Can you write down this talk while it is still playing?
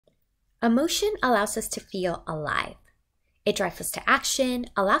Emotion allows us to feel alive. It drives us to action,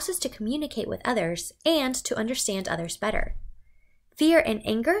 allows us to communicate with others, and to understand others better. Fear and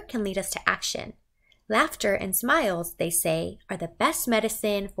anger can lead us to action. Laughter and smiles, they say, are the best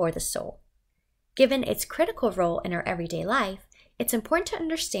medicine for the soul. Given its critical role in our everyday life, it's important to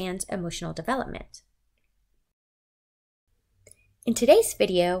understand emotional development. In today's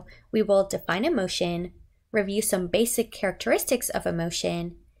video, we will define emotion, review some basic characteristics of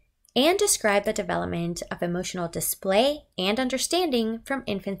emotion, and describe the development of emotional display and understanding from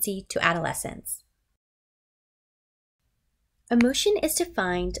infancy to adolescence. Emotion is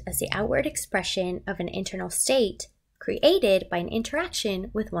defined as the outward expression of an internal state created by an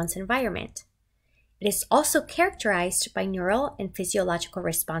interaction with one's environment. It is also characterized by neural and physiological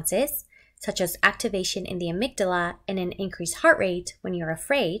responses, such as activation in the amygdala and an increased heart rate when you're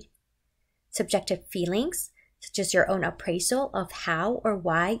afraid, subjective feelings, such as your own appraisal of how or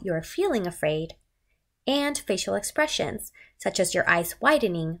why you're feeling afraid, and facial expressions, such as your eyes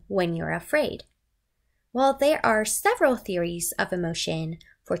widening when you're afraid. While there are several theories of emotion,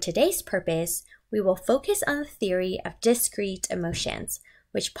 for today's purpose, we will focus on the theory of discrete emotions,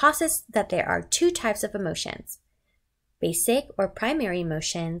 which posits that there are two types of emotions: basic or primary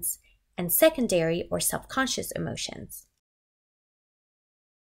emotions, and secondary or self-conscious emotions.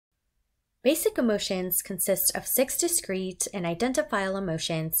 Basic emotions consist of 6 discrete and identifiable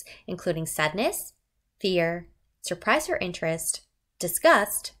emotions, including sadness, fear, surprise or interest,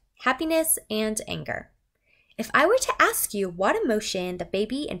 disgust, happiness, and anger. If I were to ask you what emotion the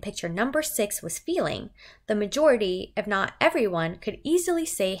baby in picture number 6 was feeling, the majority, if not everyone, could easily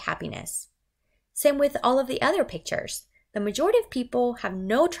say happiness. Same with all of the other pictures. The majority of people have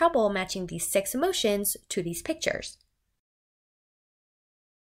no trouble matching these 6 emotions to these pictures.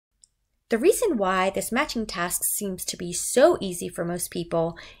 The reason why this matching task seems to be so easy for most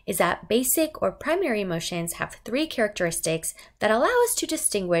people is that basic or primary emotions have 3 characteristics that allow us to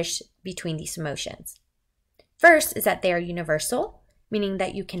distinguish between these emotions. First is that they are universal, meaning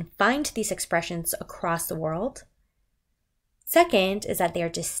that you can find these expressions across the world. Second is that they are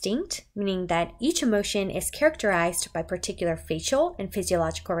distinct, meaning that each emotion is characterized by particular facial and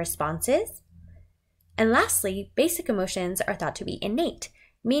physiological responses. And lastly, basic emotions are thought to be innate,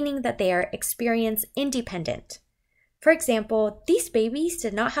 meaning that they are experience independent. For example, these babies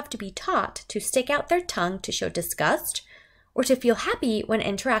did not have to be taught to stick out their tongue to show disgust or to feel happy when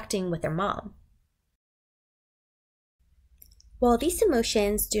interacting with their mom. While these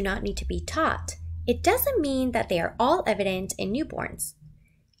emotions do not need to be taught, it doesn't mean that they are all evident in newborns.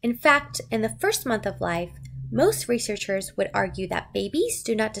 In fact, in the first month of life, most researchers would argue that babies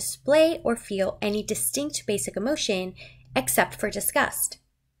do not display or feel any distinct basic emotion except for disgust.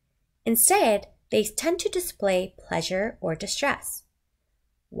 Instead, they tend to display pleasure or distress.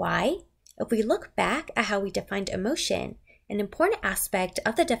 Why? If we look back at how we defined emotion, an important aspect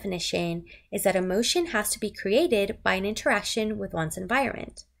of the definition is that emotion has to be created by an interaction with one's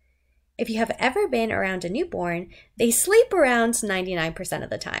environment. If you have ever been around a newborn, they sleep around 99% of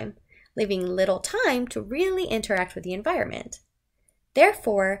the time, leaving little time to really interact with the environment.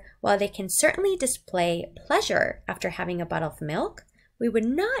 Therefore, while they can certainly display pleasure after having a bottle of milk, we would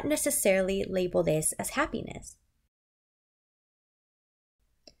not necessarily label this as happiness.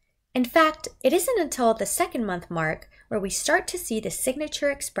 In fact, it isn't until the 2nd month mark where we start to see the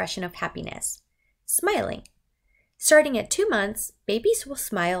signature expression of happiness, smiling. Starting at 2 months, babies will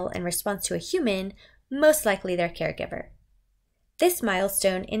smile in response to a human, most likely their caregiver. This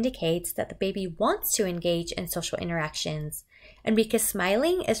milestone indicates that the baby wants to engage in social interactions, and because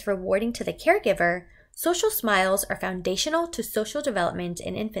smiling is rewarding to the caregiver, social smiles are foundational to social development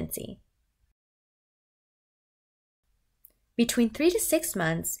in infancy. Between 3 to 6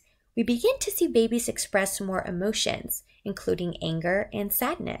 months, we begin to see babies express more emotions, including anger and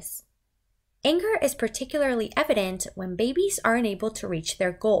sadness. Anger is particularly evident when babies are unable to reach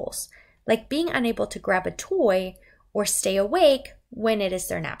their goals, like being unable to grab a toy or stay awake when it is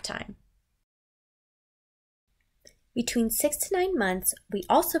their nap time. Between 6 to 9 months, we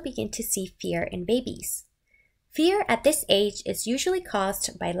also begin to see fear in babies. Fear at this age is usually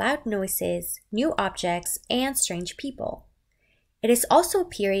caused by loud noises, new objects, and strange people. It is also a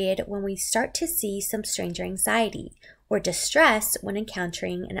period when we start to see some stranger anxiety or distress when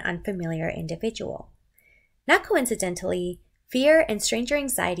encountering an unfamiliar individual. Not coincidentally, fear and stranger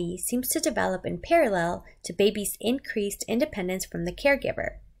anxiety seems to develop in parallel to babies' increased independence from the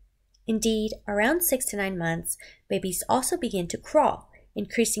caregiver. Indeed, around 6 to 9 months, babies also begin to crawl,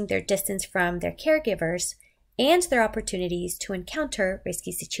 increasing their distance from their caregivers and their opportunities to encounter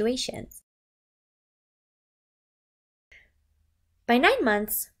risky situations. By 9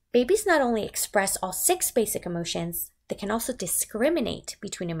 months, Babies not only express all 6 basic emotions, they can also discriminate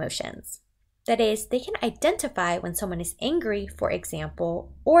between emotions. That is, they can identify when someone is angry, for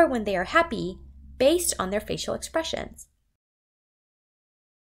example, or when they are happy based on their facial expressions.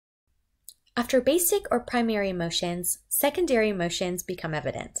 After basic or primary emotions, secondary emotions become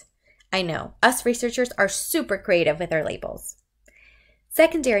evident. I know, us researchers are super creative with our labels.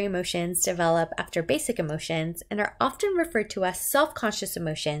 Secondary emotions develop after basic emotions and are often referred to as self-conscious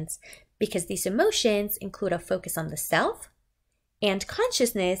emotions because these emotions include a focus on the self and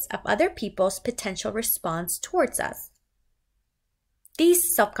consciousness of other people's potential response towards us.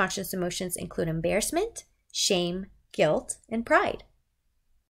 These self-conscious emotions include embarrassment, shame, guilt, and pride.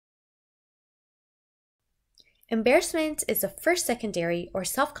 Embarrassment is the first secondary or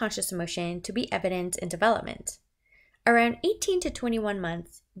self-conscious emotion to be evident in development. Around 18 to 21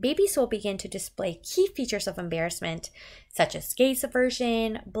 months, babies will begin to display key features of embarrassment, such as gaze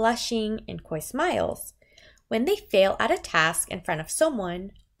aversion, blushing, and coy smiles, when they fail at a task in front of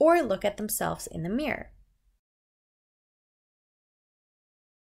someone or look at themselves in the mirror.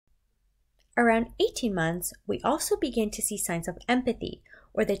 Around 18 months, we also begin to see signs of empathy,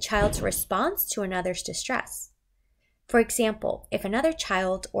 or the child's response to another's distress. For example, if another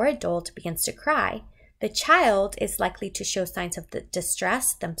child or adult begins to cry, the child is likely to show signs of the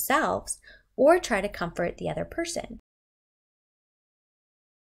distress themselves or try to comfort the other person.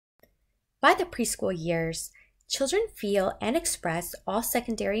 By the preschool years, children feel and express all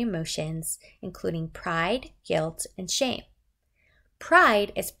secondary emotions, including pride, guilt, and shame.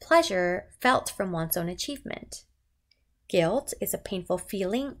 Pride is pleasure felt from one's own achievement. Guilt is a painful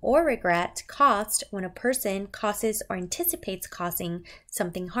feeling or regret caused when a person causes or anticipates causing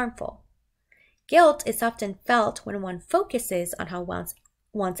something harmful. Guilt is often felt when one focuses on how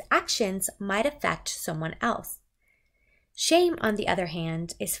one's actions might affect someone else. Shame, on the other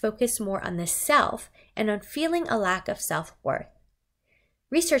hand, is focused more on the self and on feeling a lack of self-worth.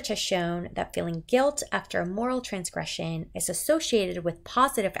 Research has shown that feeling guilt after a moral transgression is associated with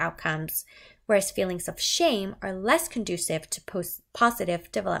positive outcomes, whereas feelings of shame are less conducive to positive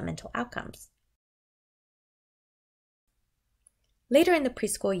developmental outcomes. Later in the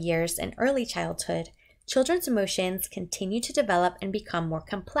preschool years and early childhood, children's emotions continue to develop and become more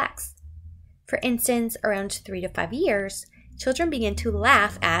complex. For instance, around 3 to 5 years, children begin to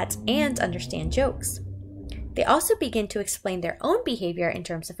laugh at and understand jokes. They also begin to explain their own behavior in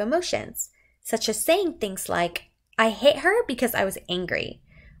terms of emotions, such as saying things like, "I hit her because I was angry,"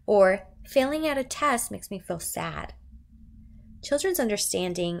 or "failing at a test makes me feel sad." Children's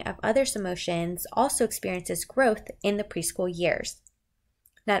understanding of others' emotions also experiences growth in the preschool years.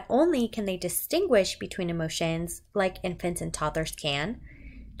 Not only can they distinguish between emotions like infants and toddlers can,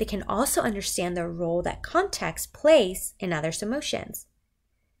 they can also understand the role that context plays in others' emotions.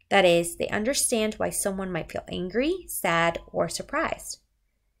 That is, they understand why someone might feel angry, sad, or surprised.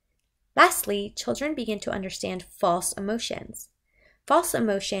 Lastly, children begin to understand false emotions. False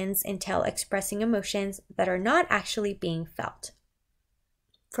emotions entail expressing emotions that are not actually being felt.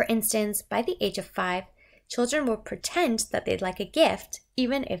 For instance, by the age of 5, children will pretend that they'd like a gift,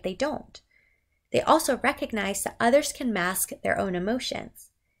 even if they don't. They also recognize that others can mask their own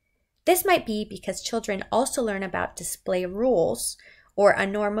emotions. This might be because children also learn about display rules, or a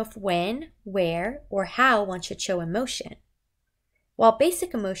norm of when, where, or how one should show emotion. While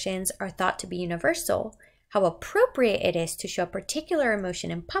basic emotions are thought to be universal, how appropriate it is to show a particular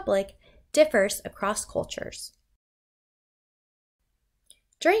emotion in public differs across cultures.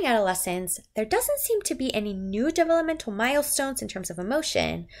 During adolescence, there doesn't seem to be any new developmental milestones in terms of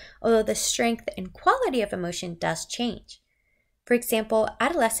emotion, although the strength and quality of emotion does change. For example,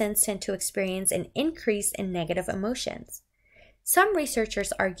 adolescents tend to experience an increase in negative emotions. Some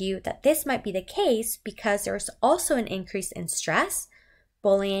researchers argue that this might be the case because there is also an increase in stress,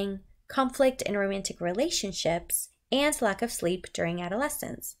 bullying, conflict in romantic relationships, and lack of sleep during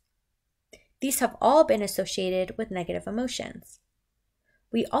adolescence. These have all been associated with negative emotions.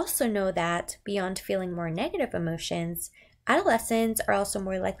 We also know that, beyond feeling more negative emotions, adolescents are also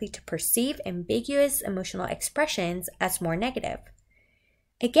more likely to perceive ambiguous emotional expressions as more negative.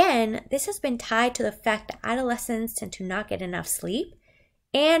 Again, this has been tied to the fact that adolescents tend to not get enough sleep,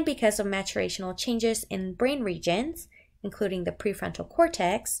 and because of maturational changes in brain regions, including the prefrontal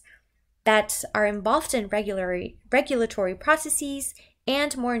cortex, that are involved in regulatory processes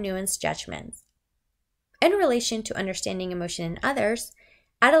and more nuanced judgments. In relation to understanding emotion in others,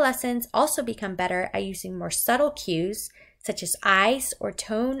 adolescents also become better at using more subtle cues, such as eyes or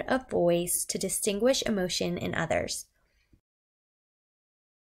tone of voice, to distinguish emotion in others.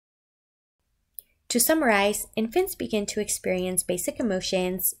 To summarize, infants begin to experience basic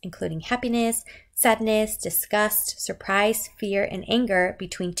emotions, including happiness, sadness, disgust, surprise, fear, and anger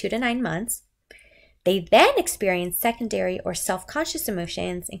between 2 to 9 months. They then experience secondary or self-conscious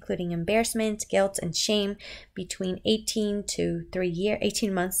emotions, including embarrassment, guilt, and shame between 18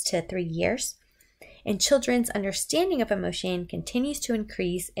 months to 3 years. And children's understanding of emotion continues to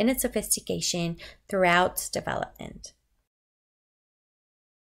increase in its sophistication throughout development.